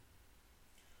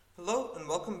Hello and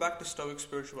welcome back to Stoic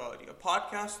Spirituality, a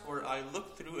podcast where I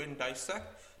look through and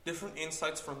dissect different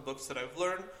insights from books that I've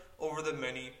learned over the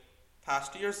many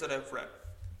past years that I've read.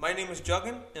 My name is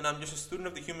Juggin, and I'm just a student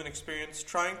of the human experience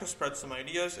trying to spread some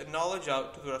ideas and knowledge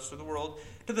out to the rest of the world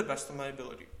to the best of my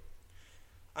ability.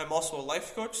 I'm also a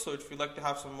life coach, so if you'd like to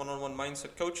have some one-on-one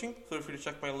mindset coaching, feel free to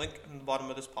check my link in the bottom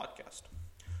of this podcast.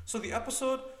 So this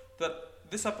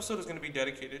episode is going to be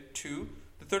dedicated to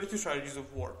the 32 Strategies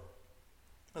of War,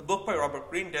 a book by Robert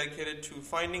Greene dedicated to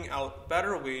finding out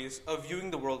better ways of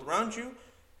viewing the world around you,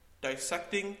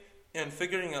 dissecting, and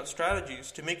figuring out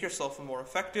strategies to make yourself a more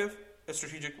effective, a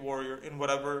strategic warrior in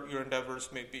whatever your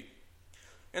endeavors may be.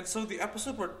 And so the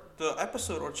episode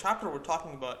or chapter we're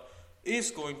talking about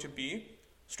is going to be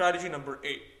strategy number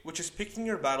 8, which is picking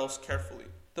your battles carefully,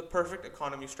 the perfect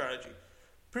economy strategy.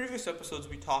 Previous episodes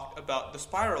we talked about the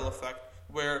spiral effect,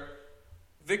 where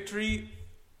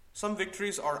some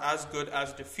victories are as good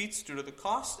as defeats due to the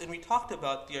cost, and we talked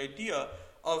about the idea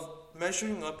of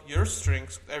measuring up your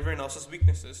strengths with everyone else's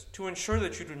weaknesses to ensure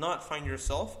that you do not find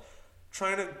yourself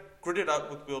trying to grit it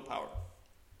out with willpower.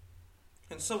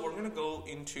 And so we're going to go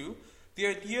into the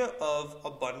idea of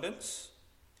abundance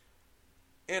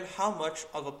and how much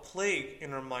of a plague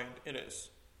in our mind it is.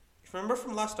 If you remember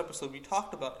from last episode, we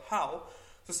talked about how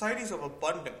societies of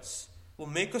abundance will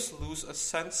make us lose a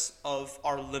sense of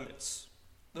our limits.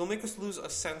 They'll make us lose a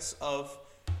sense of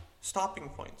stopping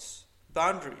points,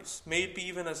 boundaries, may it be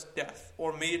even as death,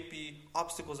 or may it be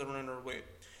obstacles that run in our way.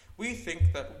 We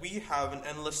think that we have an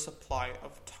endless supply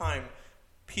of time,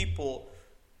 people,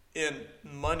 and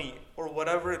money, or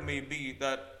whatever it may be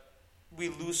that we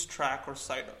lose track or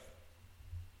sight of.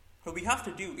 What we have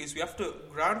to do is we have to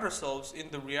ground ourselves in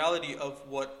the reality of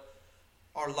what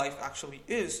our life actually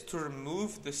is to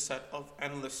remove this set of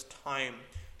endless time,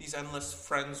 these endless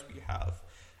friends we have,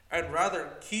 and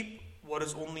rather keep what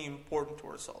is only important to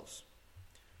ourselves.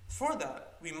 For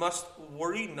that, we must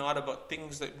worry not about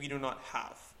things that we do not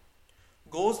have,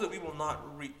 goals that we will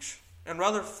not reach, and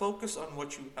rather focus on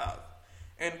what you have,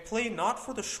 and play not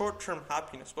for the short-term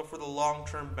happiness, but for the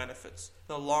long-term benefits,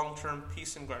 the long-term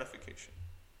peace and gratification.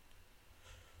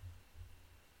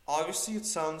 Obviously, it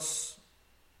sounds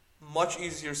much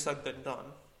easier said than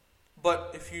done,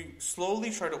 but if you slowly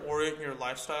try to orient your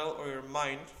lifestyle or your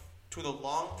mind to the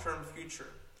long-term future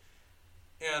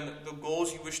and the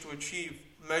goals you wish to achieve,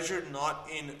 measured not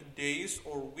in days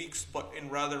or weeks, but in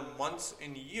rather months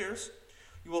and years,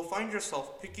 you will find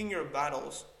yourself picking your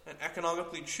battles and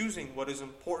economically choosing what is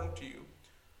important to you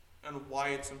and why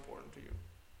it's important to you.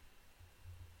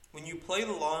 When you play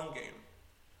the long game,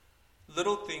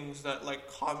 little things that like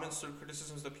comments or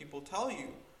criticisms that people tell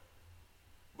you,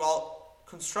 while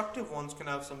constructive ones can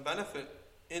have some benefit,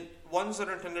 ones that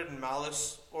are intended in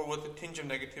malice or with a tinge of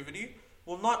negativity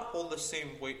will not hold the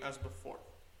same weight as before.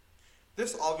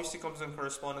 This obviously comes in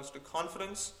correspondence to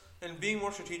confidence and being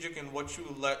more strategic in what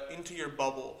you let into your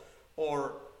bubble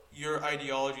or your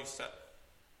ideology set.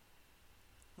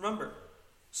 Remember,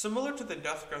 similar to the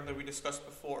death ground that we discussed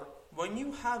before, when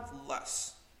you have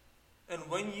less and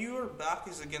when your back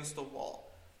is against the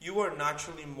wall, you are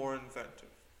naturally more inventive.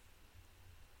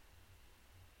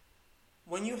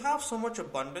 When you have so much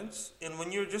abundance, and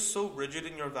when you're just so rigid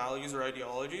in your values or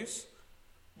ideologies,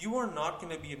 you are not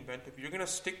going to be inventive. You're going to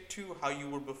stick to how you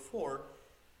were before,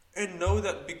 and know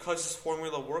that because this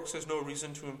formula works, there's no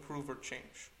reason to improve or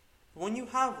change. When you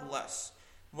have less,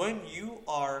 when you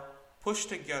are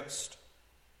pushed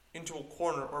into a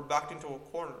corner or backed into a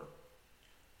corner,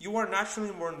 you are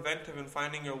naturally more inventive in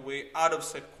finding your way out of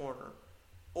said corner,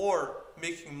 or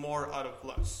making more out of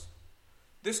less.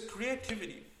 This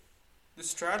creativity, the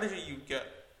strategy you get,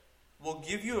 will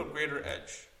give you a greater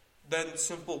edge than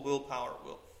simple willpower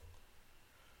will.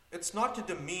 It's not to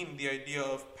demean the idea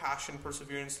of passion,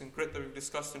 perseverance, and grit that we've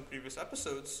discussed in previous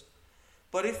episodes,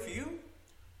 but if you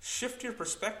shift your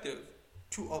perspective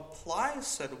to apply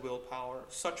said willpower,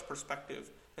 such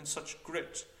perspective, and such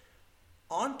grit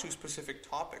onto specific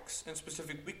topics and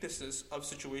specific weaknesses of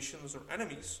situations or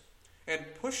enemies, and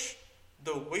push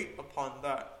the weight upon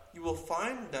that, you will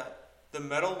find that the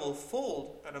metal will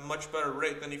fold at a much better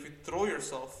rate than if you throw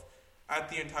yourself at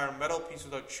the entire metal piece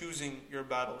without choosing your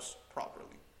battles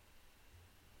properly.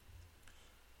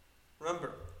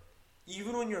 Remember,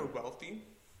 even when you're wealthy,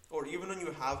 or even when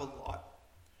you have a lot,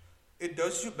 it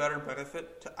does you better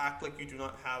benefit to act like you do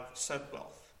not have said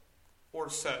wealth or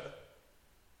said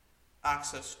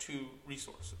access to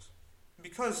resources.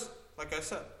 Because, like I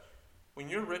said, when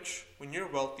you're rich, when you're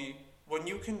wealthy, when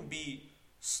you can be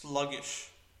sluggish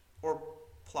or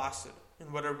placid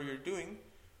in whatever you're doing,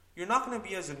 you're not going to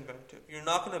be as inventive. You're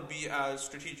not going to be as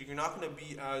strategic. You're not going to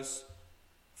be as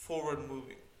forward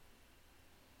moving.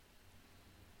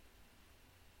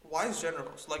 Wise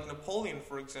generals, like Napoleon,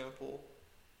 for example,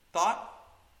 thought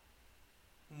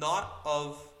not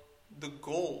of the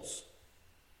goals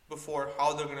before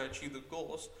how they're going to achieve the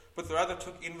goals, but rather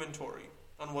took inventory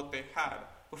on what they had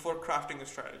before crafting a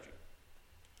strategy.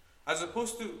 As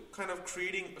opposed to kind of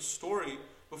creating a story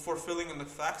before filling in the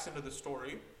facts into the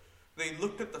story, they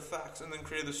looked at the facts and then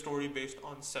created the story based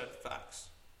on said facts.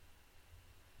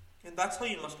 And that's how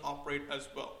you must operate as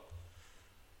well.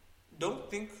 Don't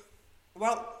think,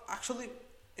 actually,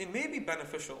 it may be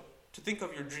beneficial to think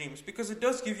of your dreams because it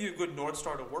does give you a good North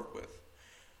Star to work with.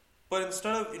 But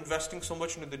instead of investing so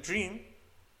much into the dream,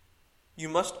 you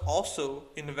must also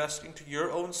invest into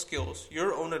your own skills,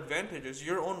 your own advantages,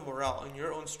 your own morale, and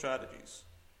your own strategies.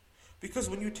 Because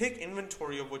when you take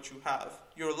inventory of what you have,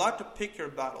 you're allowed to pick your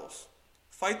battles,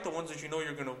 fight the ones that you know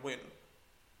you're going to win,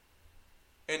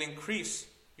 and increase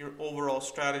your overall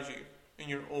strategy and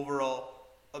your overall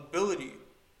ability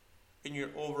and your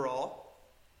overall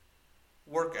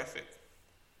work ethic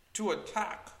to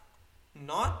attack,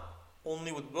 not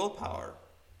only with willpower,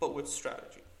 but with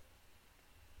strategy.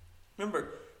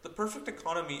 Remember, the perfect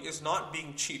economy is not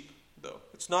being cheap, though.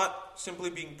 It's not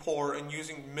simply being poor and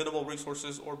using minimal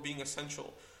resources or being an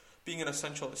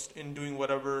essentialist in doing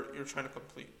whatever you're trying to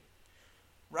complete.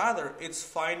 Rather, it's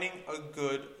finding a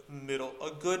good middle,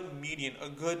 a good median, a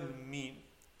good mean.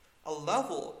 A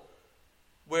level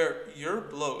where your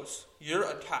blows, your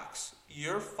attacks,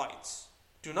 your fights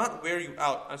do not wear you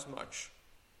out as much,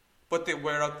 but they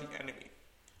wear out the enemy.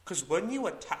 Because when you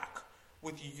attack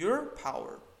with your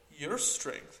power, your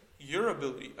strength, your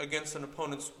ability against an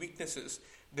opponent's weaknesses,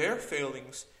 their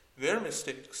failings, their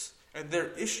mistakes, and their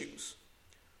issues,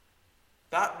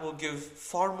 that will give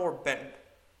far more bend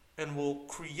and will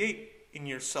create in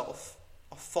yourself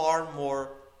a far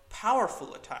more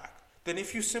powerful attack than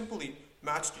if you simply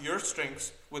matched your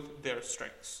strengths with their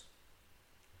strengths.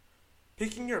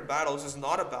 Picking your battles is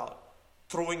not about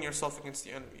throwing yourself against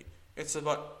the enemy. It's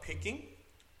about picking,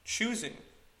 choosing,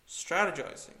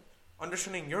 strategizing,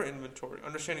 understanding your inventory,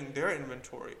 understanding their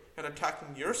inventory, and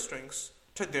attacking your strengths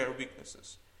to their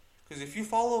weaknesses. Because if you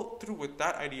follow through with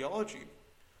that ideology,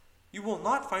 you will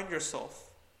not find yourself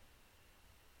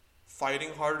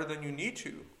fighting harder than you need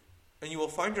to, and you will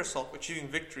find yourself achieving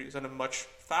victories at a much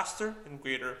faster and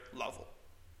greater level.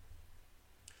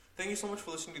 Thank you so much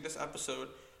for listening to this episode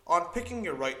on picking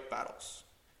your right battles.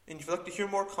 And if you'd like to hear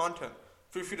more content,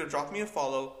 feel free to drop me a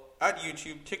follow at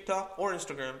YouTube, TikTok, or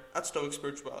Instagram at Stoic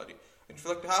Spirituality. And if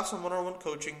you'd like to have some one-on-one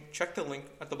coaching, check the link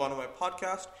at the bottom of my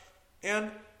podcast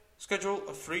and schedule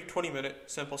a free 20-minute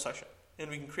simple session, and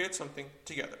we can create something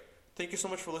together. Thank you so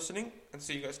much for listening, and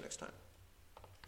see you guys next time.